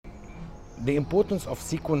The importance of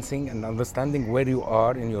sequencing and understanding where you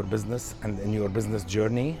are in your business and in your business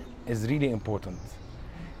journey is really important.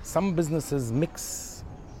 Some businesses mix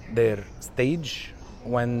their stage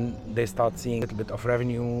when they start seeing a little bit of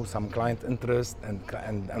revenue, some client interest, and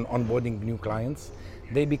onboarding new clients.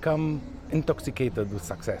 They become intoxicated with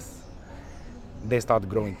success. They start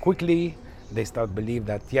growing quickly. They start believe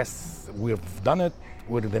that, yes, we've done it.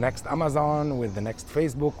 We're the next Amazon, we're the next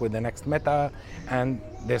Facebook, we're the next Meta, and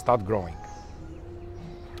they start growing.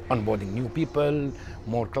 Onboarding new people,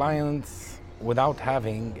 more clients, without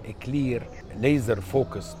having a clear,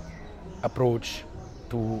 laser-focused approach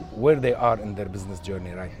to where they are in their business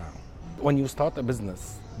journey right now. When you start a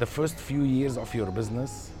business, the first few years of your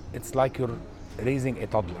business, it's like you're raising a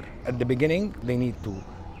toddler. At the beginning, they need to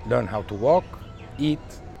learn how to walk, eat,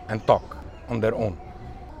 and talk on their own,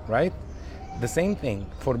 right? The same thing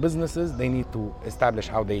for businesses. They need to establish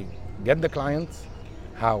how they get the clients,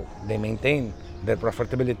 how they maintain their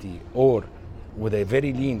profitability or with a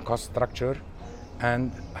very lean cost structure,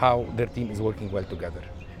 and how their team is working well together.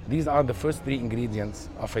 These are the first three ingredients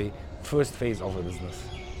of a first phase of a business.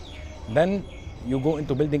 Then you go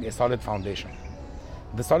into building a solid foundation.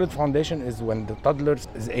 The solid foundation is when the toddler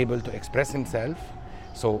is able to express himself,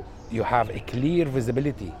 so you have a clear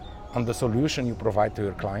visibility on the solution you provide to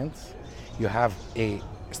your clients. You have a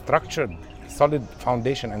structured, solid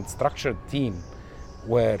foundation and structured team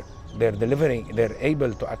where they're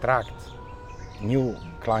able to attract new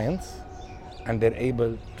clients, and they're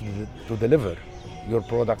able to deliver your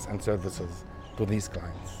products and services to these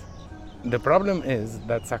clients. The problem is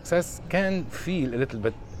that success can feel a little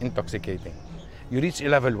bit intoxicating. You reach a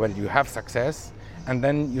level where you have success, and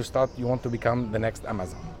then you want to become the next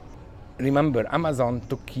Amazon. Remember, Amazon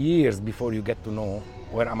took years before you get to know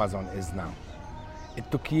where Amazon is now. It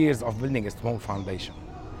took years of building a small foundation.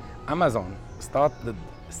 Amazon started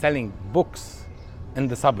selling books in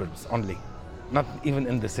the suburbs only, not even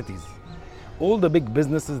in the cities. All the big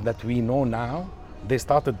businesses that we know now, they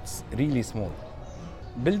started really small.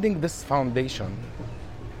 Building this foundation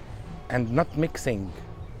and not mixing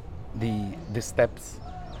the steps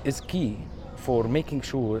is key for making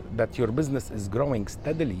sure that your business is growing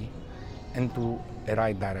steadily into a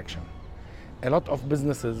right direction. A lot of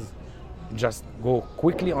businesses just go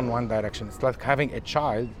quickly on one direction. It's like having a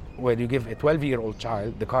child where you give a 12-year-old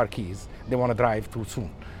child the car keys. They want to drive too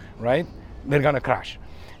soon, right? They're gonna crash.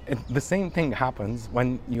 The same thing happens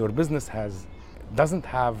when your business doesn't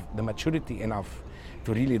have the maturity enough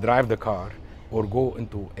to really drive the car or go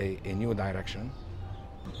into a new direction.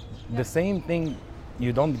 The same thing,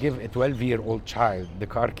 you don't give a 12-year-old child the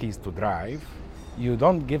car keys to drive. You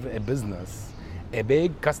don't give a business a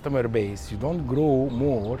big customer base. You don't grow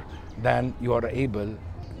more than you are able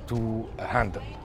to handle.